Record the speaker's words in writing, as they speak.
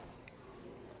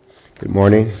Good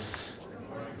morning.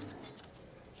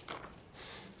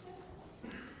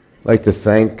 I'd like to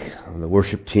thank the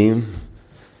worship team,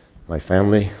 my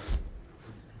family.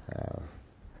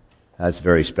 That's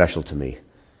very special to me.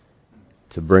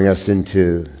 To bring us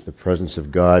into the presence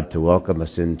of God, to welcome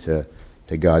us into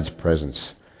God's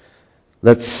presence.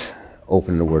 Let's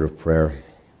open the word of prayer.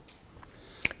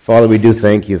 Father, we do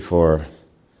thank you for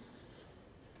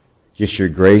just your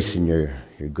grace and your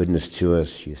goodness to us.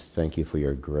 Thank you for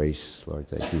your grace, Lord.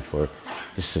 Thank you for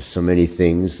just so many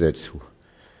things that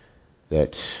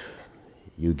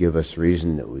you give us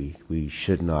reason that we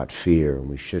should not fear, and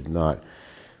we should not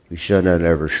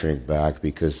ever shrink back,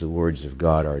 because the words of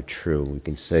God are true. We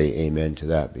can say amen to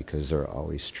that because they're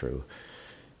always true.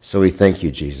 So we thank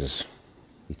you, Jesus.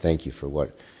 We thank you for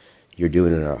what you're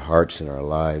doing in our hearts and our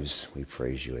lives. We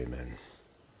praise you. Amen.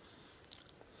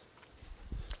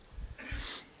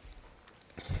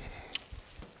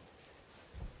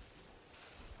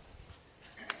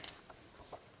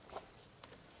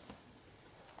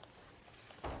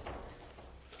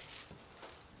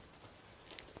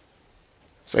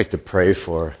 I'd like to pray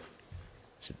for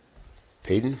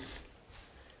Peyton,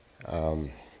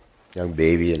 young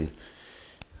baby, and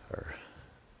her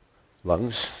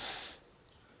lungs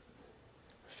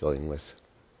filling with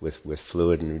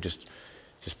fluid, and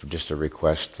just a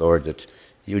request, Lord, that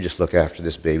you would just look after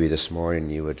this baby this morning.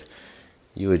 You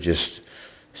would just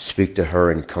speak to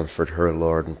her and comfort her,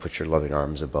 Lord, and put your loving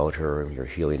arms about her and your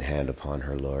healing hand upon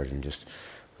her, Lord, and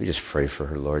we just pray for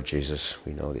her, Lord Jesus.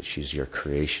 We know that she's your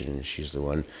creation, and she's the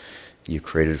one you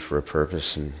created for a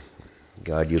purpose, and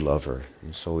God, you love her.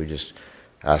 And so we just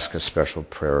ask a special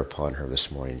prayer upon her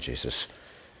this morning, Jesus.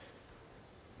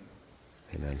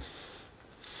 Amen.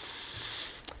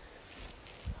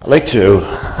 I'd like to,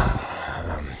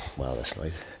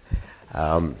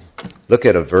 look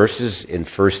at a verses in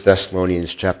 1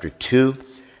 Thessalonians chapter 2,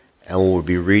 and we'll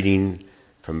be reading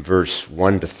from verse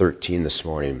 1 to 13 this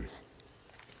morning.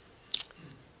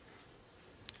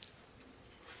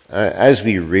 As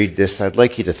we read this, I'd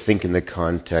like you to think in the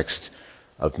context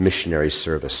of missionary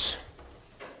service.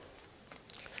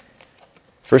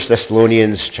 1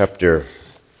 Thessalonians chapter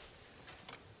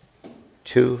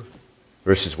 2,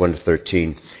 verses 1 to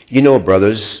 13. You know,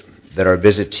 brothers, that our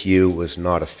visit to you was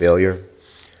not a failure.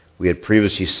 We had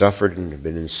previously suffered and had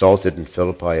been insulted in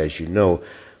Philippi, as you know,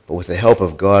 but with the help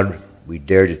of God, we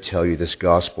dare to tell you this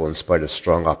gospel in spite of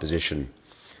strong opposition.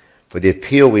 For the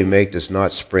appeal we make does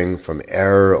not spring from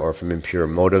error or from impure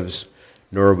motives,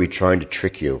 nor are we trying to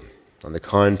trick you. On the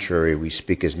contrary, we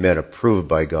speak as men approved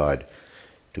by God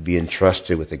to be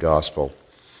entrusted with the gospel.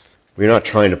 We are not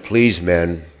trying to please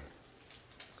men,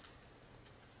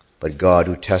 but God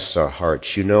who tests our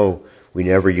hearts. You know, we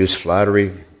never use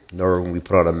flattery, nor when we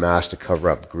put on a mask to cover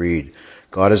up greed.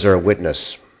 God is our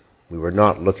witness. We were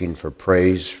not looking for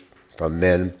praise from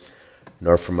men,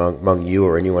 nor from among you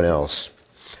or anyone else.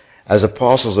 As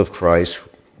apostles of Christ,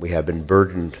 we have been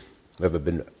burdened.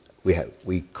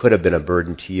 We could have been a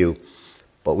burden to you,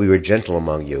 but we were gentle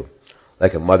among you,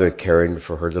 like a mother caring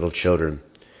for her little children.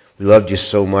 We loved you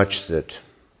so much that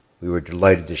we were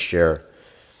delighted to share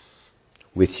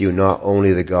with you not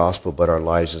only the gospel, but our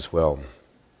lives as well,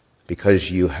 because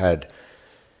you had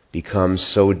become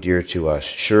so dear to us.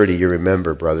 Surely you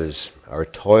remember, brothers, our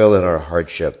toil and our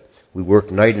hardship. We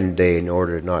worked night and day in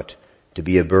order not to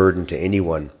be a burden to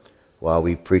anyone while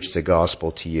we preached the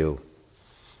gospel to you.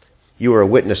 You are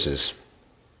witnesses,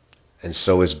 and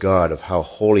so is God, of how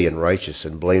holy and righteous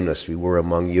and blameless we were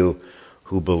among you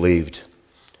who believed.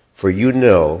 For you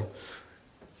know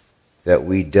that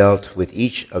we dealt with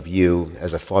each of you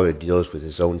as a father deals with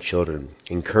his own children,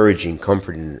 encouraging,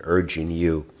 comforting, and urging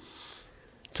you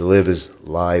to live as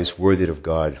lives worthy of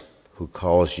God, who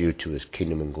calls you to his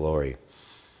kingdom and glory.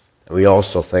 And we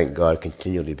also thank God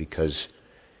continually because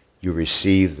you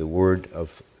received the word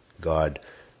of God,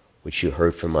 which you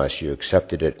heard from us. You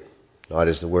accepted it, not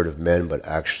as the word of men, but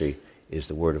actually is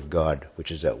the word of God, which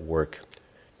is at work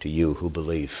to you who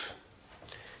believe.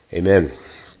 Amen.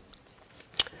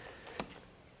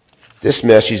 This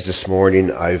message this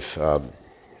morning, I've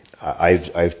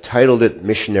titled it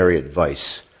Missionary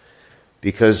Advice,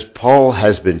 because Paul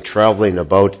has been traveling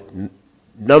about a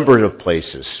number of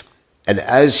places, and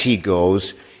as he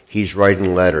goes, he's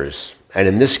writing letters. And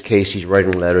in this case, he's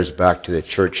writing letters back to the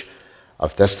church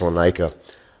of Thessalonica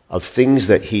of things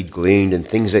that he'd gleaned and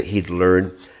things that he'd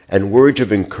learned, and words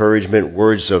of encouragement,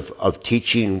 words of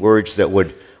teaching, words that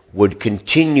would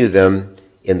continue them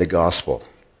in the gospel.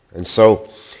 And so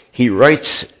he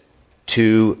writes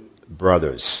to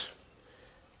brothers.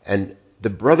 And the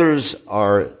brothers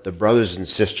are the brothers and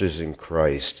sisters in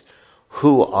Christ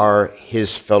who are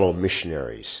his fellow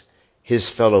missionaries, his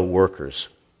fellow workers,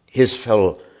 his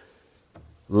fellow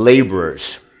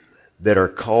laborers that are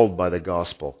called by the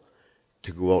gospel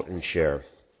to go out and share.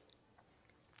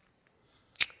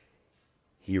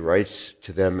 He writes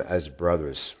to them as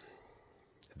brothers,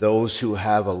 those who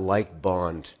have a like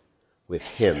bond with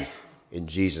him in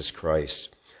Jesus Christ,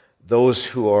 those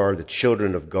who are the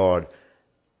children of God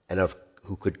and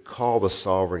who could call the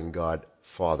sovereign God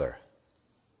Father.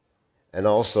 And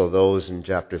also those in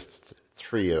chapter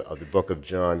 3 of the book of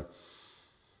John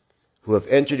who have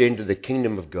entered into the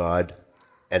kingdom of God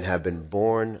and have been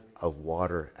born of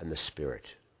water and the Spirit.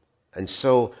 And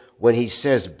so when he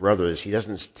says brothers, he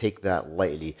doesn't take that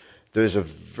lightly. There's a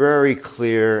very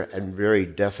clear and very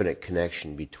definite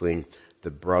connection between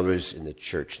the brothers in the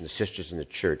church and the sisters in the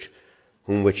church,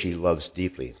 whom which he loves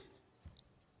deeply.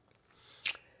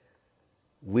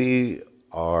 We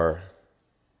are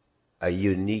a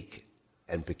unique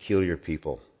and peculiar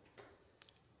people,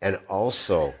 and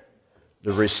also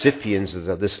the recipients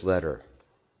of this letter.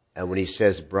 And when he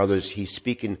says brothers, he's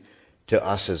speaking to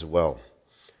us as well.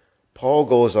 Paul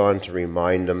goes on to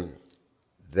remind them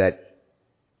that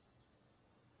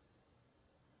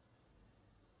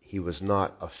he was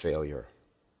not a failure.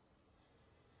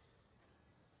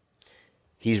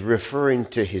 He's referring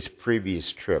to his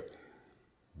previous trip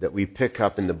that we pick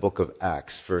up in the book of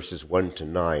Acts, verses 1 to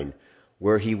 9,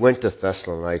 where he went to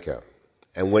Thessalonica.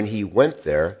 And when he went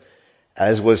there,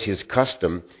 as was his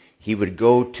custom, he would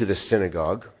go to the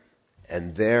synagogue,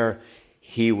 and there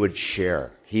he would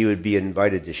share. He would be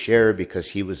invited to share because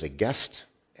he was a guest,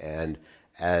 and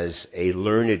as a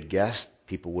learned guest,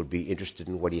 people would be interested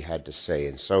in what he had to say.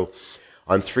 And so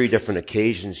on 3 different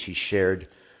occasions, he shared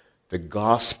the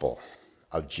gospel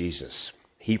of Jesus.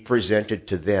 He presented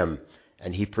to them,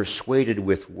 and he persuaded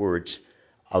with words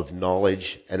of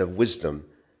knowledge and of wisdom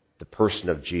the person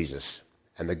of Jesus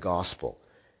and the gospel.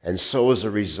 And so as a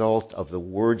result of the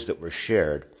words that were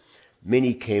shared,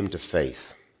 many came to faith.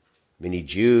 Many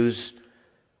Jews,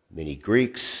 many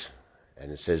Greeks,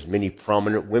 and it says many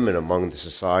prominent women among the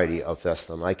society of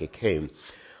Thessalonica came.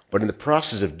 But in the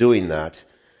process of doing that,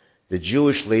 the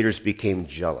Jewish leaders became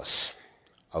jealous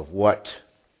of what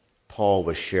Paul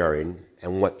was sharing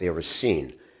and what they were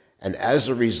seeing. And as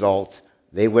a result,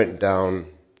 they went down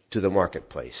to the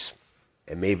marketplace.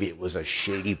 And maybe it was a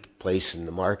shady place in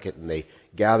the market, and they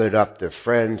gathered up their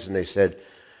friends and they said,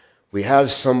 we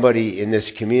have somebody in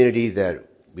this community that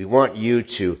we want you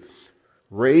to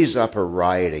raise up a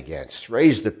riot against,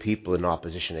 raise the people in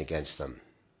opposition against them,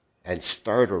 and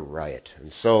start a riot.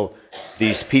 And so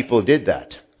these people did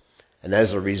that. And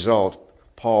as a result,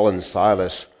 Paul and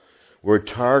Silas were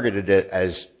targeted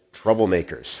as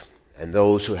troublemakers and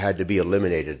those who had to be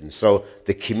eliminated. And so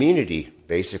the community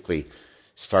basically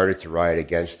started to riot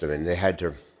against them, and they had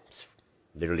to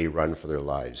literally run for their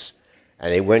lives.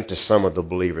 And they went to some of the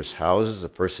believers' houses. A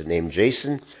person named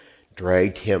Jason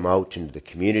dragged him out into the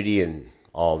community and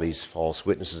all these false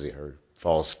witnesses or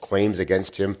false claims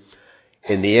against him.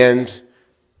 In the end,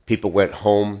 people went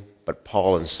home, but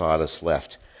Paul and Silas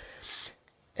left.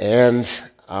 And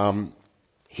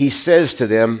he says to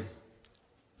them,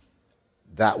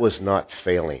 that was not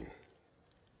failing.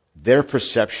 Their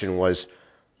perception was,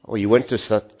 oh, you went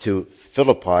to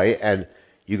Philippi and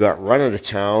you got run out of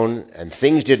town and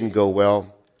things didn't go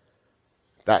well.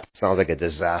 That sounds like a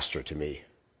disaster to me.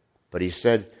 But he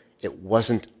said it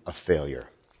wasn't a failure.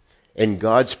 In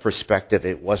God's perspective,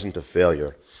 it wasn't a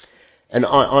failure. And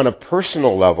on a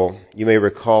personal level, you may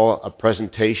recall a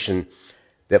presentation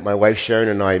that my wife Sharon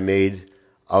and I made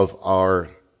of our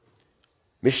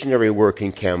missionary work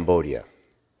in Cambodia.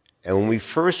 And when we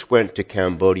first went to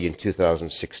Cambodia in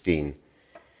 2016,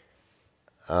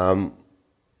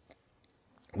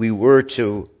 we were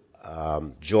to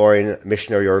join a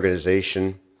missionary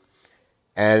organization,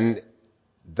 and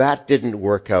that didn't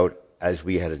work out as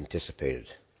we had anticipated.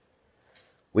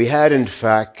 We had, in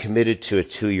fact, committed to a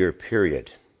 2-year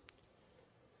period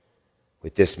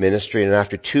with this ministry, and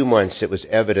after 2 months, it was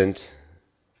evident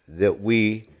that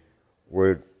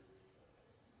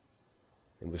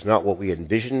it was not what we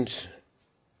envisioned,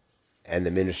 and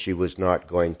the ministry was not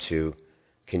going to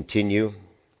continue.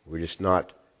 We're just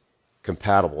not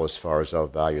compatible as far as our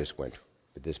values went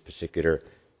with this particular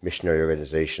missionary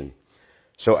organization.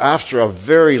 So after a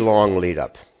very long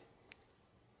lead-up,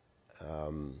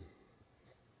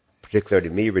 particularly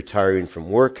me retiring from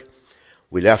work,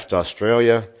 we left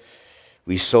Australia.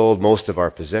 We sold most of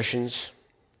our possessions.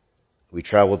 We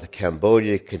traveled to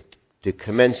Cambodia to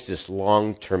commence this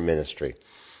long-term ministry.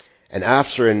 And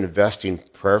after investing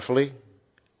prayerfully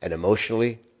and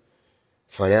emotionally,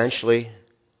 financially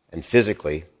and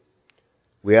physically,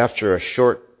 we, after a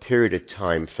short period of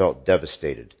time, felt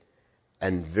devastated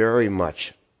and very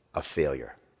much a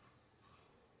failure.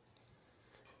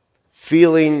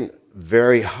 Feeling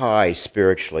very high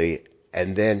spiritually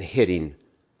and then hitting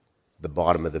the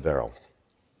bottom of the barrel.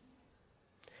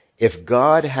 If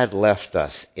God had left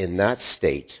us in that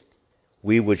state,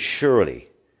 we would surely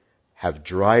have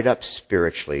dried up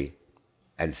spiritually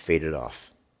and faded off.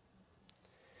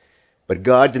 But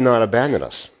God did not abandon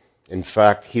us. In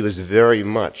fact, He was very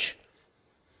much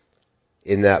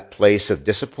in that place of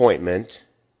disappointment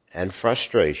and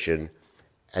frustration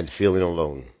and feeling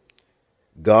alone.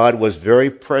 God was very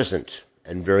present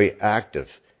and very active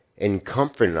in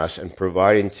comforting us and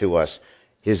providing to us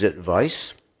His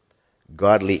advice,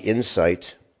 godly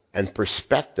insight, and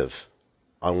perspective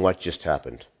on what just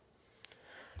happened.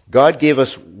 God gave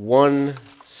us one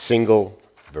single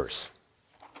verse.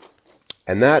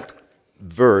 And that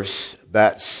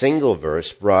single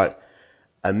verse, brought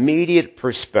immediate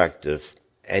perspective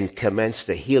and commenced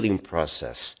a healing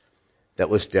process that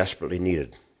was desperately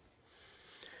needed.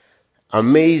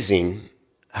 Amazing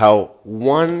how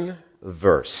one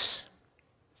verse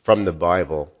from the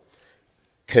Bible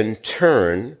can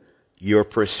turn your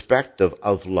perspective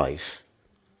of life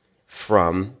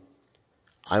from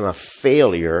I'm a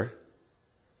failure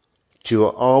to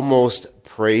almost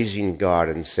praising God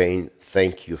and saying,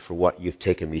 thank you for what you've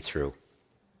taken me through.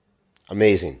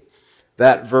 Amazing.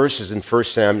 That verse is in 1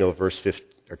 Samuel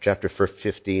chapter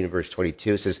 15, verse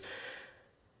 22. It says,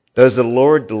 does the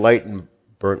Lord delight in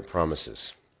burnt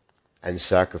promises and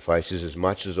sacrifices as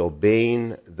much as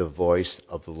obeying the voice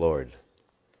of the Lord?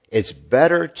 It's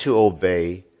better to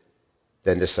obey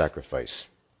than to sacrifice.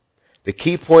 The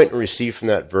key point we received from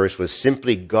that verse was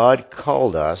simply God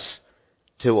called us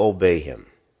to obey Him.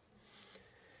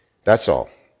 That's all.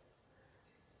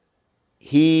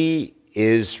 He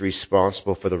is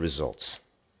responsible for the results,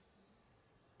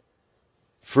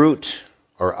 fruit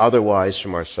or otherwise,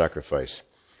 from our sacrifice.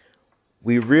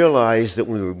 We realized that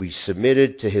when we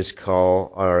submitted to His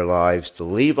call on our lives to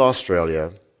leave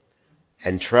Australia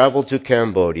and travel to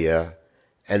Cambodia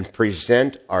and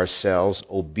present ourselves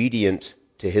obedient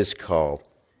to His call,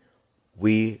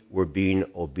 we were being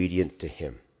obedient to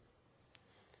Him.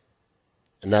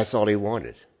 And that's all He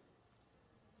wanted.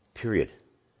 Period.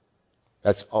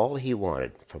 That's all He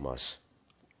wanted from us.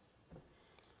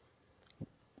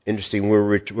 Interesting,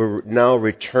 we're now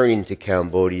returning to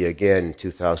Cambodia again in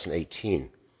 2018.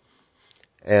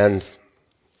 And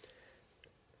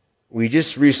we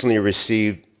just recently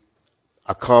received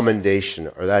a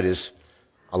commendation, or that is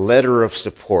a letter of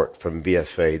support from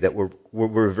BFA that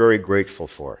we're very grateful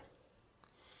for.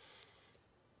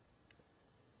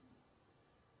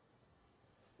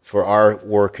 For our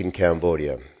work in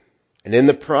Cambodia. And in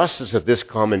the process of this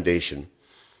commendation,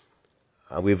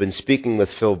 we've been speaking with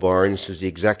Phil Barnes, who's the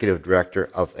executive director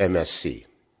of MSC,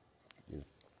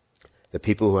 the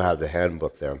people who have the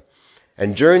handbook there.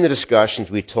 And during the discussions,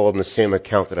 we told him the same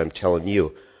account that I'm telling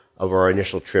you of our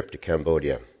initial trip to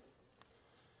Cambodia.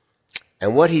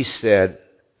 And what he said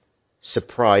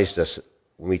surprised us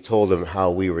when we told him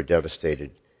how we were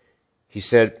devastated. He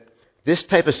said, this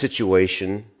type of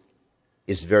situation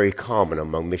is very common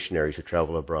among missionaries who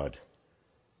travel abroad.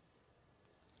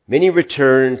 Many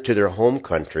return to their home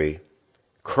country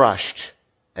crushed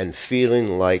and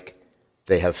feeling like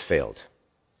they have failed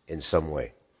in some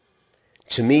way.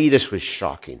 To me, this was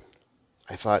shocking.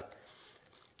 I thought,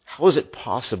 how is it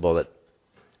possible that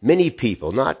many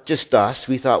people, not just us,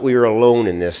 we thought we were alone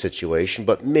in this situation,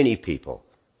 but many people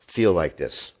feel like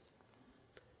this.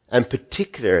 And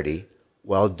particularly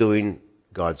while doing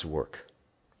God's work.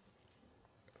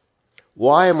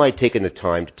 Why am I taking the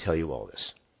time to tell you all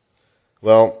this?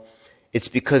 Well, it's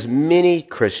because many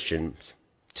Christians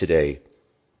today,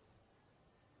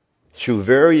 through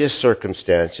various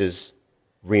circumstances,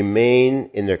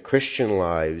 remain in their Christian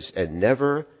lives and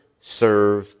never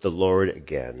serve the Lord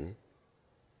again.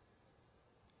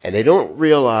 And they don't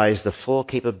realize the full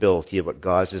capability of what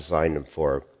God's designed them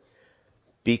for,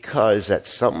 because at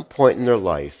some point in their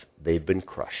life, they've been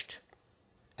crushed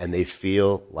and they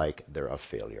feel like they're a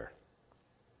failure.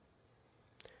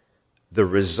 The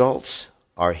results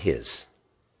are His.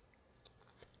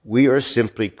 We are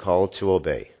simply called to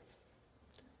obey.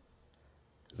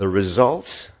 The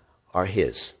results are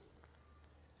His,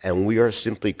 and we are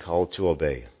simply called to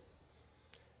obey.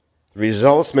 The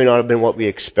results may not have been what we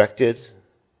expected.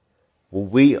 Well,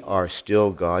 we are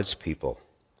still God's people,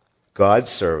 God's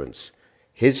servants,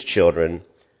 His children,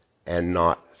 and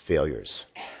not failures.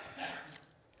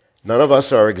 None of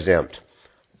us are exempt.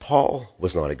 Paul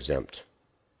was not exempt.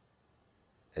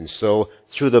 And so,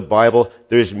 through the Bible,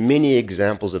 there's many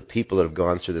examples of people that have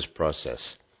gone through this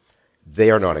process. They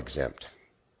are not exempt,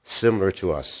 similar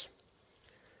to us.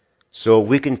 So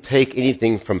we can take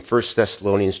anything from 1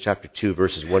 Thessalonians chapter 2,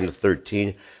 verses 1 to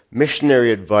 13.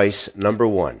 Missionary advice number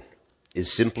 1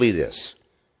 is simply this.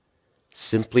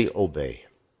 Simply obey.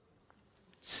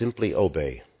 Simply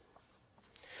obey.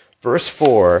 Verse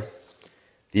 4,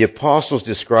 the apostles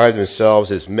describe themselves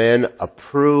as men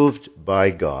approved by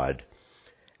God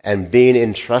and being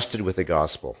entrusted with the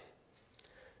gospel.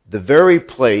 The very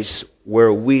place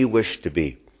where we wish to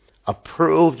be,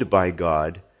 approved by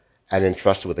God and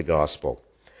entrusted with the gospel.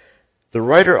 The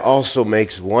writer also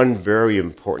makes one very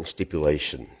important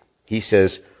stipulation. He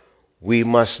says, we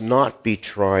must not be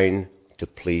trying to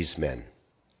please men,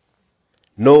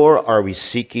 nor are we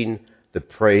seeking the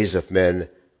praise of men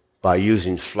by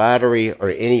using flattery or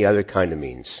any other kind of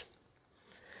means.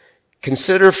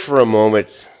 Consider for a moment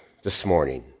this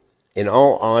morning, in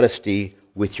all honesty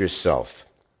with yourself,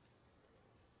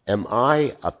 am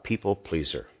I a people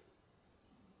pleaser?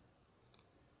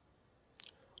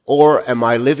 Or am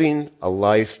I living a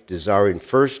life desiring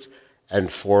first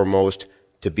and foremost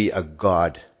to be a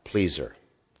God pleaser?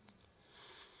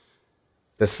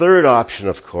 The third option,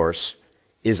 of course,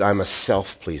 is I'm a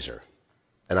self-pleaser.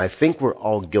 And I think we're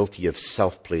all guilty of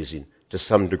self-pleasing to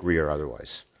some degree or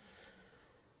otherwise.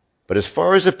 But as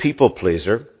far as a people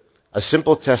pleaser, a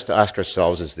simple test to ask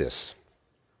ourselves is this.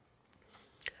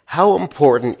 How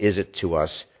important is it to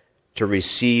us to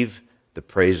receive the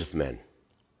praise of men?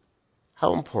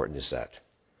 How important is that?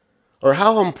 Or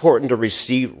how important to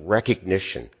receive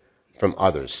recognition from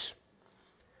others?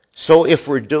 So if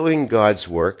we're doing God's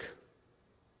work,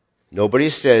 nobody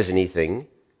says anything,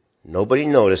 nobody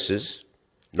notices,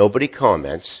 nobody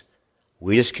comments,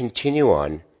 we just continue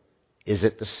on. Is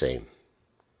it the same?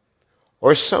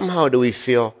 Or somehow do we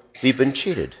feel we've been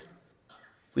cheated?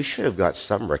 We should have got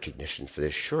some recognition for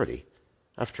this, surely.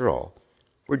 After all,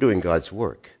 we're doing God's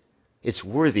work. It's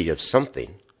worthy of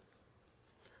something.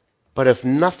 But if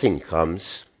nothing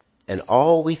comes, and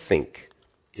all we think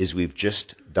is we've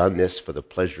just done this for the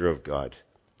pleasure of God,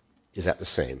 is that the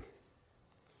same?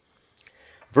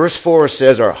 Verse 4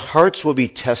 says, our hearts will be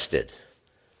tested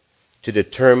to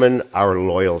determine our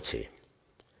loyalty.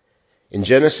 In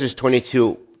Genesis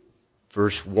 22,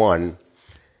 verse 1,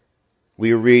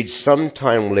 we read,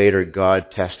 sometime later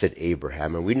God tested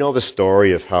Abraham. And we know the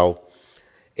story of how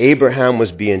Abraham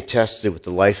was being tested with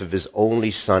the life of his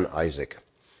only son, Isaac.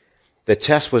 The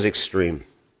test was extreme.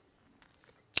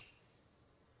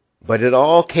 But it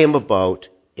all came about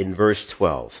in verse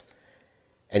 12.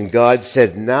 And God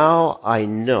said, now I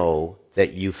know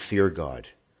that you fear God,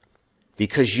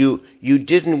 because you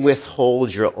didn't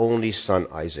withhold your only son,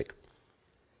 Isaac.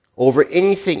 Over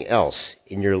anything else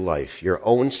in your life, your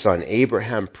own son,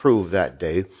 Abraham, proved that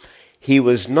day he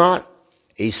was not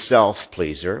a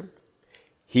self-pleaser.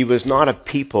 He was not a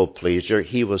people pleaser.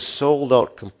 He was sold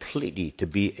out completely to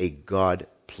be a God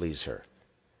pleaser.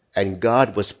 And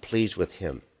God was pleased with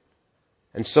him.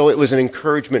 And so it was an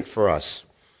encouragement for us.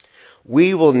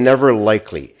 We will never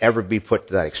likely ever be put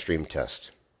to that extreme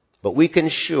test. But we can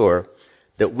assure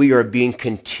that we are being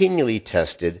continually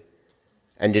tested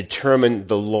and determine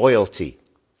the loyalty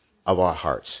of our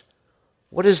hearts.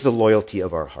 What is the loyalty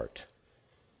of our heart?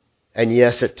 And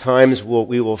yes, at times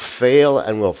we will fail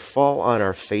and we'll fall on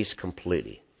our face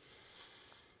completely.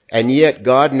 And yet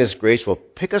God in His grace will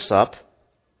pick us up,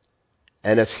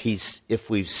 and if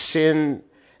we've sinned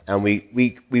and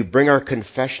we bring our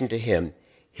confession to Him,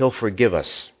 He'll forgive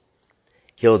us.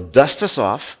 He'll dust us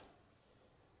off,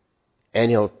 and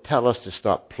He'll tell us to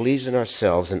stop pleasing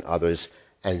ourselves and others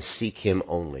and seek Him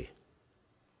only.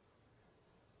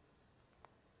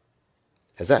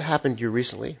 Has that happened to you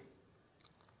recently?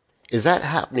 Is that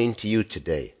happening to you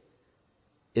today?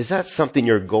 Is that something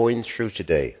you're going through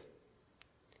today?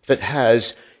 If it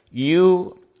has,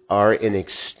 you are in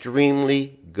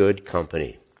extremely good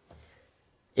company.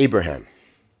 Abraham,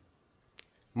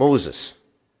 Moses,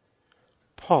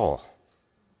 Paul,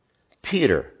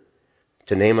 Peter,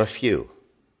 to name a few.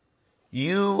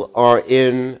 You are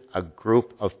in a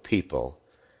group of people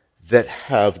that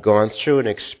have gone through an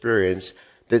experience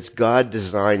that God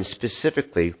designed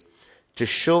specifically to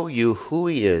show you who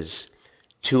He is,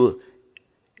 to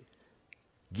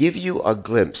give you a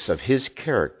glimpse of His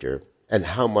character and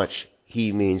how much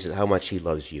He means and how much He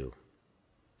loves you.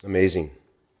 Amazing.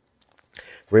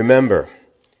 Remember,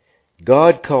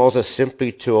 God calls us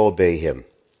simply to obey Him.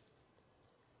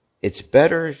 It's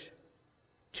better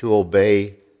to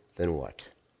obey than what?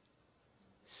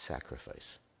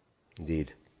 Sacrifice.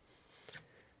 Indeed.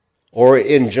 Or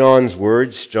in John's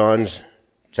words, John's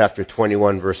chapter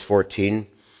 21, verse 14,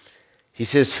 he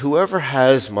says, "Whoever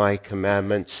has my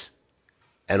commandments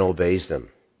and obeys them,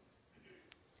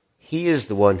 he is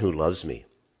the one who loves me.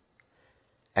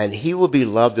 And he will be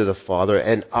loved of the Father,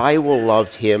 and I will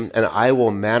love him, and I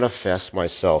will manifest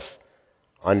myself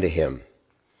unto him."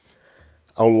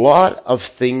 A lot of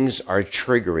things are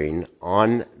triggering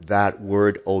on that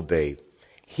word obey.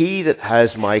 He that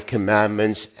has my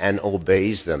commandments and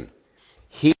obeys them,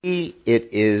 he it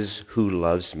is who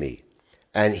loves me,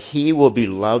 and he will be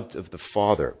loved of the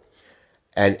Father,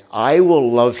 and I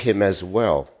will love him as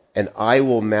well, and I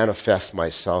will manifest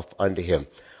myself unto him.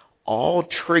 All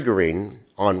triggering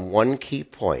on one key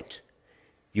point.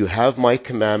 You have my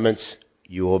commandments,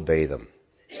 you obey them.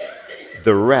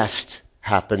 The rest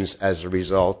happens as a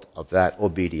result of that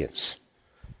obedience.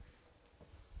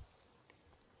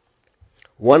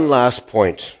 One last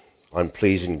point on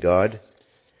pleasing God.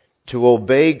 To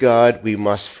obey God, we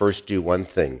must first do one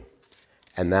thing,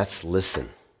 and that's listen.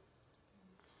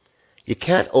 You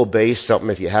can't obey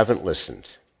something if you haven't listened.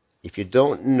 If you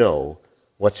don't know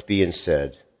what's being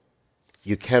said,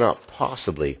 you cannot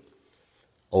possibly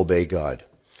obey God.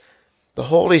 The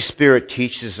Holy Spirit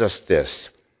teaches us this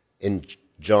in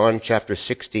John chapter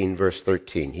 16, verse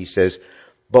 13. He says,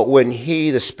 "But when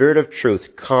he, the Spirit of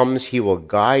truth, comes, he will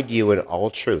guide you in all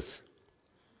truth.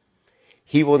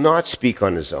 He will not speak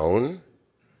on his own,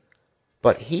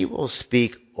 but he will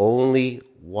speak only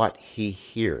what he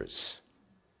hears.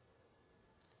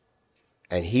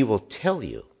 And he will tell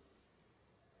you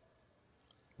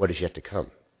what is yet to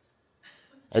come."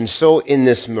 And so in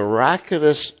this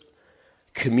miraculous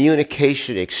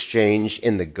communication exchange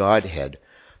in the Godhead,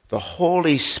 the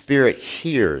Holy Spirit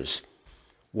hears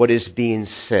what is being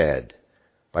said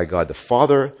by God the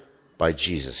Father, by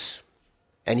Jesus.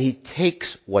 And he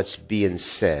takes what's being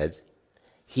said,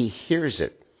 he hears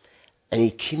it, and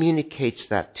he communicates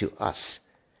that to us.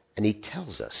 And he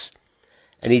tells us.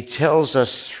 And he tells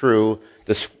us through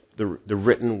the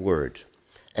written word.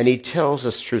 And he tells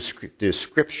us through the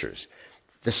scriptures,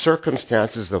 the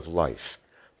circumstances of life,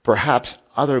 perhaps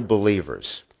other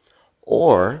believers,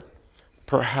 or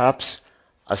perhaps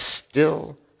a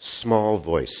still small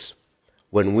voice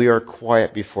when we are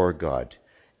quiet before God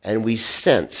and we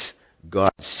sense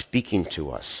God speaking to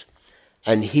us,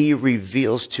 and he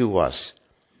reveals to us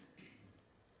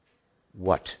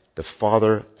what the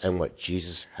Father and what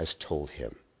Jesus has told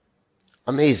him.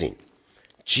 Amazing.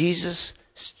 Jesus,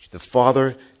 the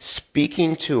Father,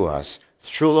 speaking to us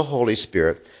through the Holy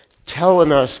Spirit,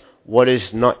 telling us what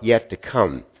is not yet to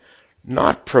come.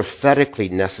 Not prophetically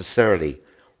necessarily.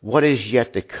 What is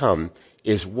yet to come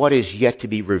is what is yet to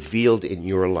be revealed in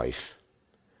your life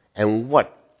and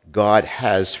what God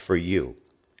has for you.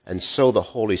 And so the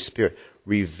Holy Spirit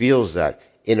reveals that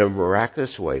in a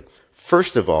miraculous way.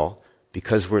 First of all,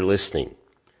 because we're listening.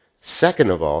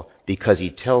 Second of all, because he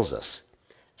tells us.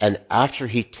 And after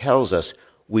he tells us,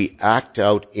 we act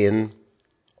out in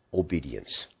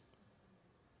obedience.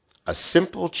 A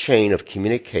simple chain of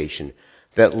communication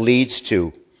that leads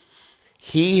to,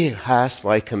 he has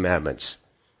my commandments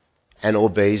and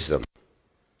obeys them.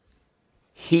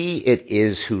 He it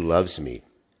is who loves me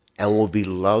and will be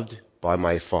loved by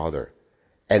my Father.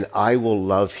 And I will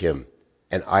love him,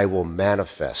 and I will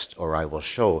manifest, or I will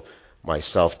show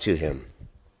myself to him.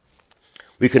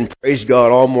 We can praise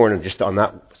God all morning just on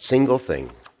that single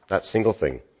thing. That single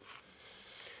thing.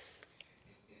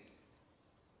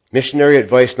 Missionary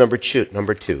advice number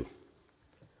two.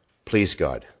 Please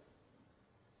God.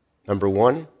 Number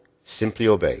one, simply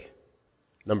obey.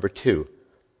 Number two,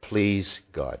 please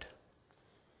God.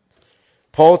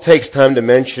 Paul takes time to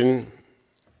mention,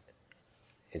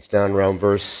 it's down around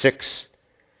verse 6,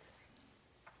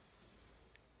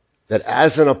 that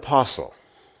as an apostle,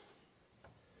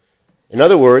 in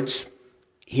other words,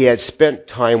 he had spent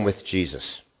time with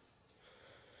Jesus.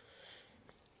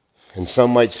 And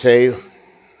some might say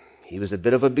he was a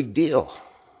bit of a big deal.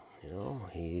 You know,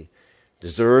 he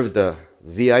deserved the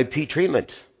VIP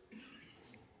treatment.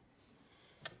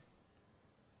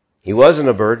 He wasn't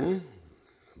a burden,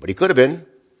 but he could have been.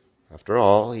 After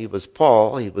all, he was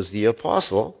Paul, he was the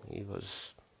apostle, he was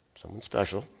someone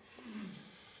special.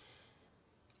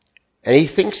 And he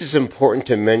thinks it's important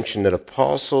to mention that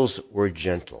apostles were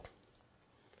gentle.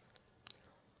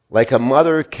 Like a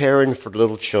mother caring for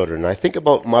little children. I think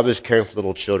about mothers caring for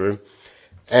little children.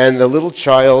 And the little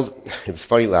child, it was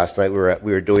funny last night, we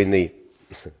were doing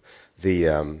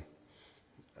the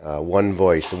One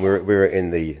Voice, and we were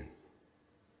in the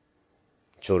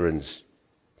children's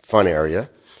fun area.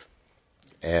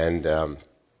 And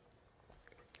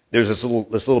there's this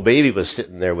little baby was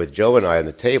sitting there with Joe and I on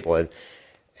the table,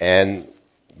 and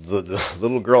the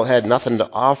little girl had nothing to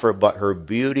offer but her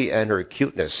beauty and her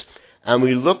cuteness. And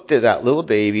we looked at that little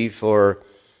baby for,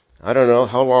 I don't know,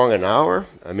 how long, an hour?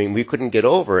 I mean, we couldn't get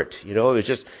over it. It was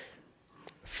just,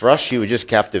 for us, she was just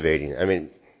captivating. I mean,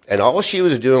 and all she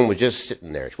was doing was just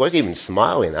sitting there. She wasn't even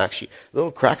smiling, actually. A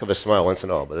little crack of a smile once in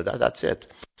a while, but that's it.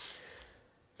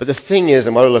 But the thing is,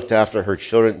 the mother looked after her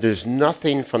children. There's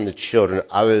nothing from the children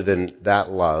other than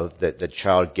that love that the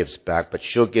child gives back. But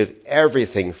she'll give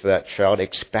everything for that child,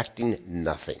 expecting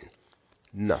nothing.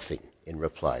 Nothing in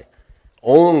reply.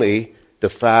 Only the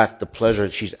pleasure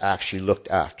that she's actually looked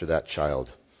after that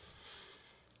child.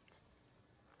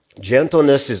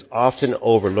 Gentleness is often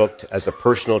overlooked as a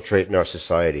personal trait in our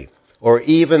society, or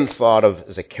even thought of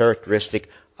as a characteristic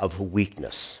of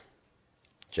weakness.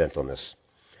 Gentleness.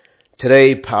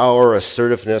 Today, power,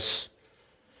 assertiveness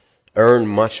earn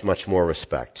much, much more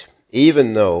respect.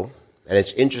 Even though, and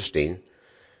it's interesting,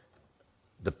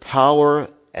 the power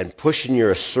and pushing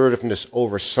your assertiveness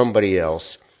over somebody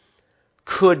else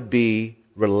could be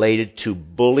related to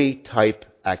bully-type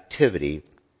activity.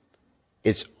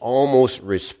 It's almost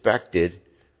respected,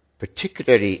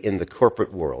 particularly in the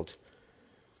corporate world,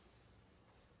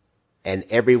 and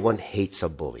everyone hates a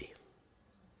bully.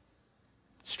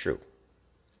 It's true.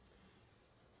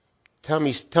 Tell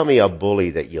me a bully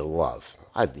that you love.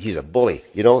 He's a bully.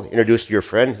 Introduce your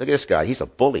friend. Look at this guy. He's a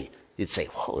bully. You'd say,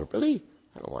 whoa, really?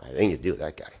 I don't want anything to do with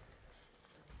that guy.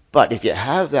 But if you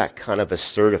have that kind of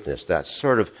assertiveness, that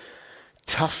sort of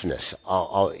toughness,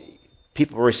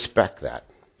 people respect that.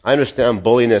 I understand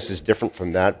bulliness is different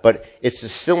from that, but it's a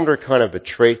similar kind of a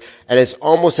trait, and it's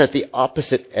almost at the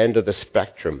opposite end of the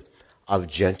spectrum of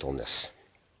gentleness.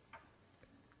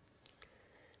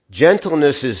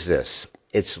 Gentleness is this.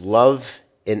 It's love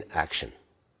in action.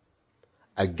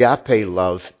 Agape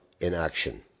love in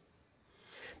action.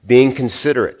 Being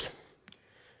considerate.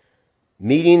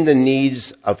 Meeting the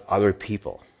needs of other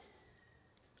people.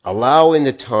 Allowing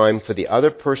the time for the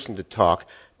other person to talk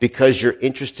because you're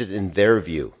interested in their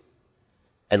view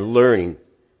and learning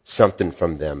something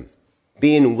from them.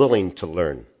 Being willing to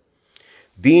learn.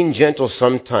 Being gentle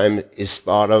sometimes is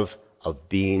thought of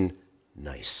being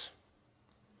nice.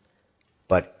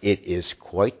 But it is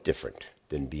quite different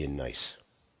than being nice.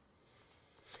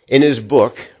 In his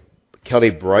book, Kelly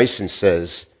Bryson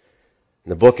says,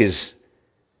 and the book is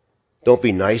Don't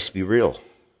Be Nice, Be Real.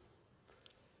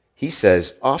 He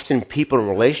says, often people in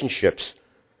relationships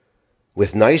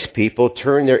with nice people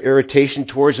turn their irritation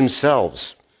towards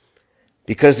themselves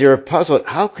because they're puzzled.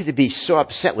 How could they be so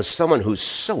upset with someone who's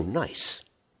so nice?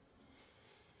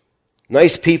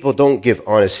 Nice people don't give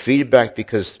honest feedback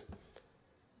because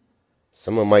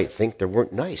someone might think they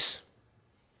weren't nice.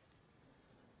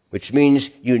 Which means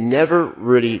you never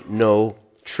really know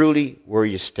truly where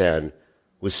you stand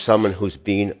with someone who's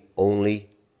being only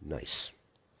nice.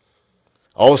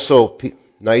 Also,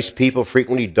 nice people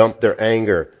frequently dump their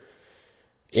anger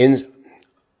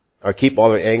or keep all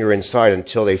their anger inside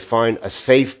until they find a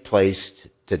safe place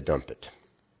to dump it.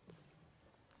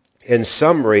 In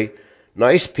summary,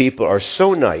 nice people are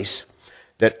so nice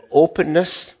that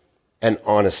openness and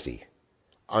honesty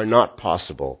are not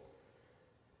possible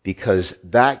because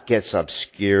that gets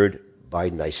obscured by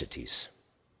niceties.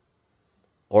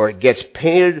 Or it gets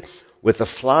painted with a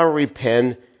flowery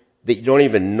pen that you don't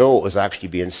even know what was actually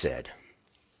being said.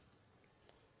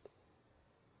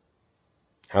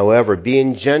 However,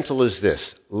 being gentle is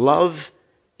this: love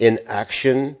in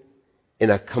action in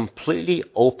a completely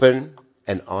open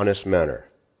and honest manner.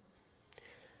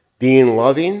 Being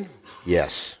loving,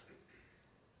 yes.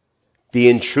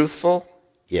 Being truthful,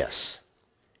 yes.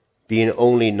 Being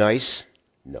only nice,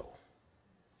 no.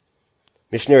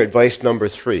 Missionary advice number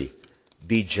 3,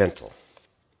 be gentle.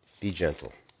 Be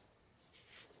gentle.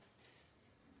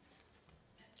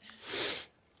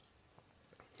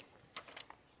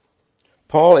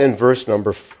 Paul in verse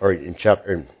number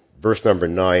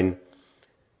 9,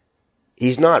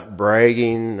 he's not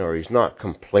bragging or he's not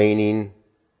complaining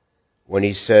when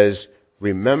he says,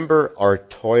 remember our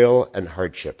toil and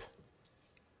hardship.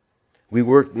 We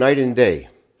work night and day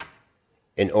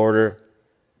in order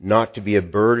not to be a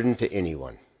burden to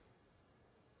anyone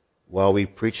while we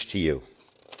preach to you.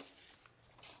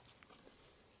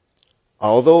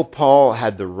 Although Paul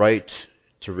had the right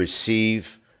to receive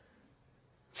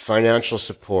financial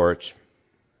support,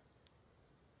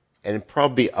 and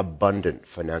probably abundant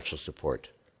financial support,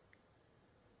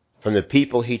 from the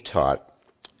people he taught,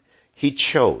 he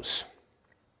chose,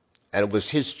 and it was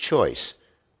his choice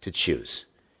to choose.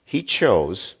 He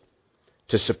chose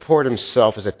to support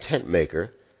himself as a tent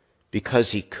maker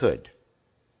because he could,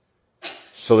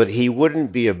 so that he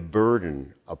wouldn't be a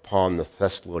burden upon the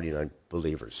Thessalonian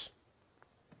believers.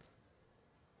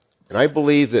 And I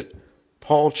believe that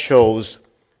Paul chose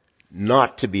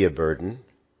not to be a burden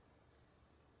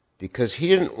because he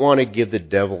didn't want to give the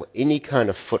devil any kind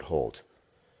of foothold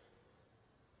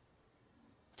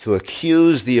to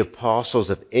accuse the apostles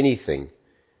of anything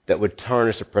that would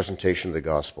tarnish the presentation of the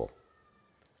gospel.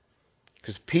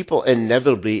 Because people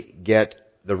inevitably get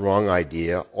the wrong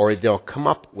idea, or they'll come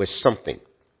up with something.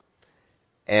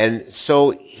 And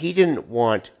so he didn't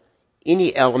want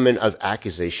any element of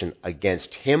accusation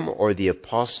against him or the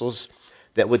apostles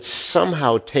that would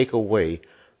somehow take away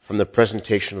from the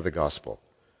presentation of the gospel.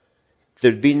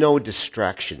 There'd be no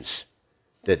distractions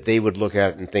that they would look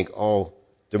at and think, oh,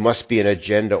 there must be an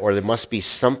agenda or there must be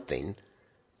something.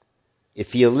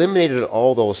 If he eliminated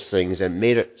all those things and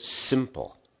made it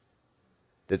simple,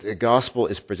 that the gospel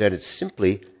is presented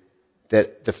simply,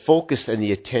 that the focus and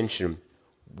the attention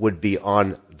would be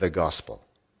on the gospel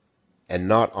and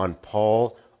not on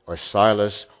Paul or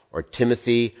Silas or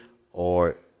Timothy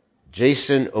or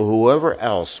Jason or whoever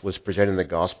else was presenting the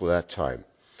gospel at that time.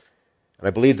 And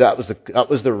I believe that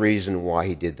was the reason why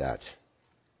he did that.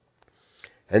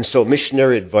 And so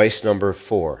missionary advice number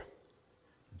 4,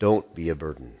 don't be a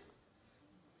burden.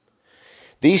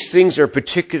 These things are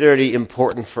particularly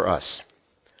important for us.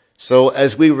 So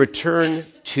as we return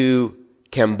to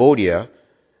Cambodia,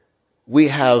 we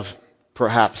have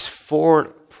perhaps 4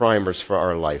 primers for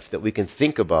our life that we can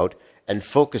think about and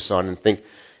focus on and think,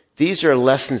 these are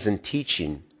lessons in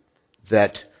teaching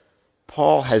that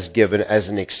Paul has given as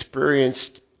an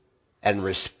experienced and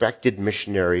respected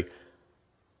missionary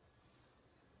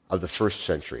of the first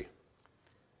century.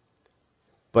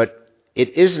 But it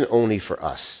isn't only for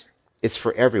us. It's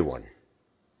for everyone.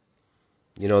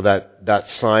 You know, that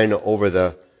sign over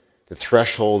the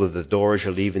threshold of the door as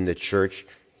you're leaving the church,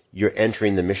 you're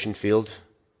entering the mission field,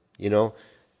 you know.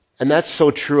 And that's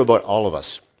so true about all of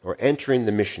us. We're entering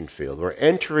the mission field. We're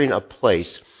entering a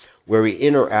place where we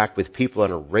interact with people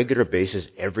on a regular basis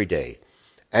every day.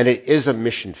 And it is a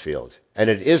mission field. And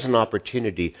it is an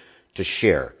opportunity to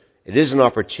share. It is an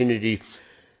opportunity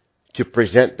to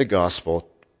present the gospel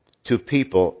to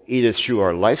people either through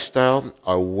our lifestyle,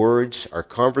 our words, our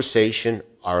conversation,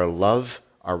 our love,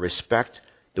 our respect,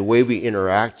 the way we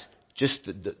interact, just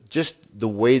the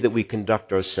way that we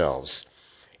conduct ourselves,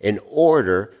 in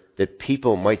order that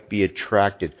people might be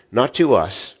attracted, not to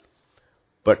us,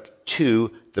 but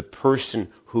to the person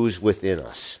who's within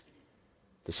us.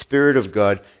 The Spirit of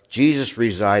God, Jesus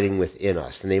residing within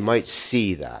us. And they might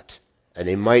see that. And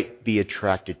they might be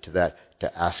attracted to that,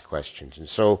 to ask questions. And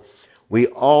so we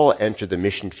all enter the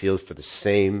mission field for the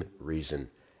same reason.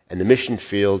 And the mission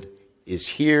field is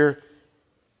here.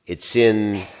 It's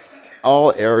in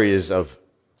all areas of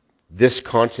this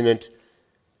continent,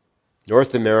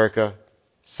 North America,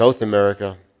 South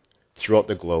America, throughout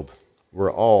the globe.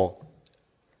 We're all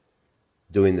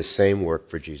doing the same work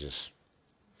for Jesus.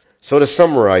 So to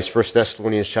summarize, 1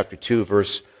 Thessalonians chapter 2,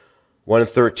 verse 1 and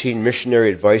 13,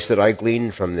 missionary advice that I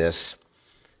gleaned from this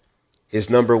is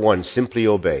number 1, simply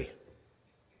obey.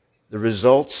 The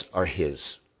results are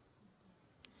His.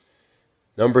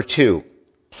 Number 2,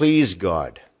 please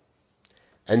God.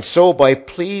 And so by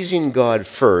pleasing God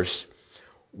first,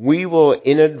 we will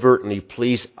inadvertently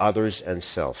please others and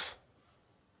self.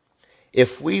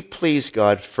 If we please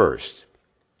God first,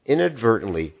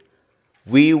 inadvertently,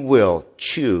 we will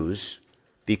choose,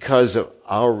 because of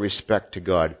our respect to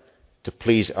God, to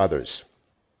please others.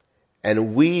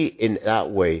 And we, in that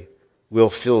way,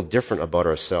 will feel different about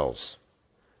ourselves.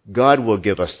 God will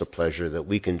give us the pleasure that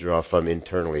we can draw from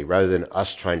internally, rather than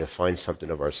us trying to find something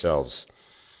of ourselves.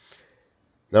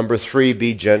 Number 3,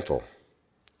 be gentle.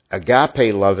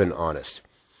 Agape love and honest.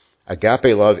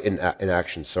 Agape love in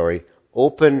action,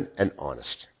 open and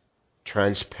honest.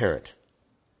 Transparent.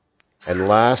 And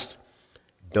last,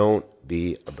 don't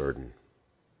be a burden.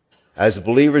 As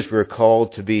believers, we're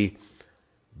called to be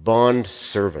bond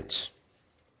servants,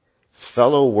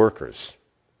 fellow workers,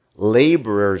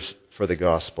 laborers for the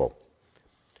gospel,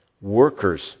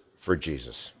 workers for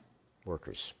Jesus.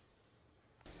 Workers.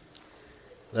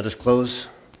 Let us close.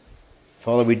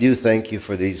 Father, we do thank you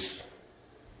for these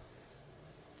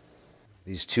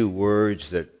 2 words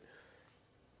that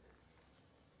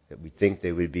we think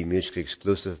they would be mutually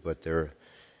exclusive, but they're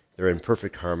in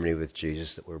perfect harmony with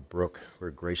Jesus, that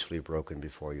we're gracefully broken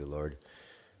before you, Lord.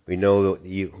 We know that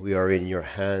we are in your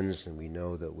hands, and we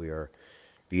know that we are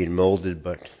being molded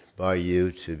by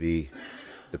you to be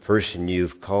the person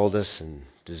you've called us and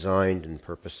designed and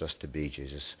purposed us to be,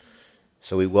 Jesus.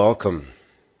 So we welcome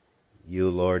you,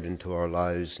 Lord, into our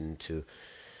lives, and to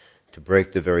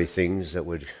break the very things that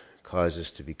would cause us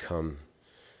to become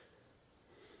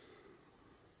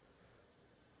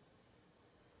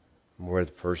more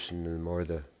the person and the more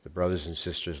the brothers and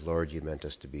sisters, Lord, you meant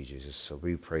us to be, Jesus. So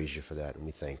we praise you for that, and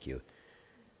we thank you.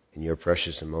 In your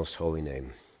precious and most holy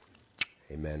name,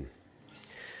 amen.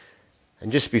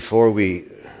 And just before we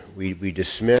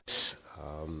dismiss,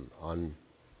 on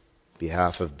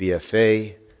behalf of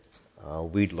BFA,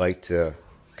 we'd like to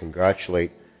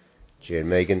congratulate Jay and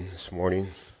Megan this morning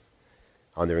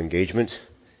on their engagement.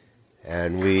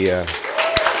 And we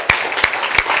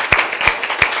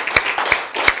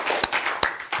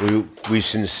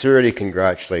sincerely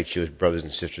congratulate you as brothers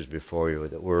and sisters before you,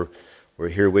 that we're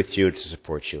here with you to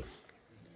support you.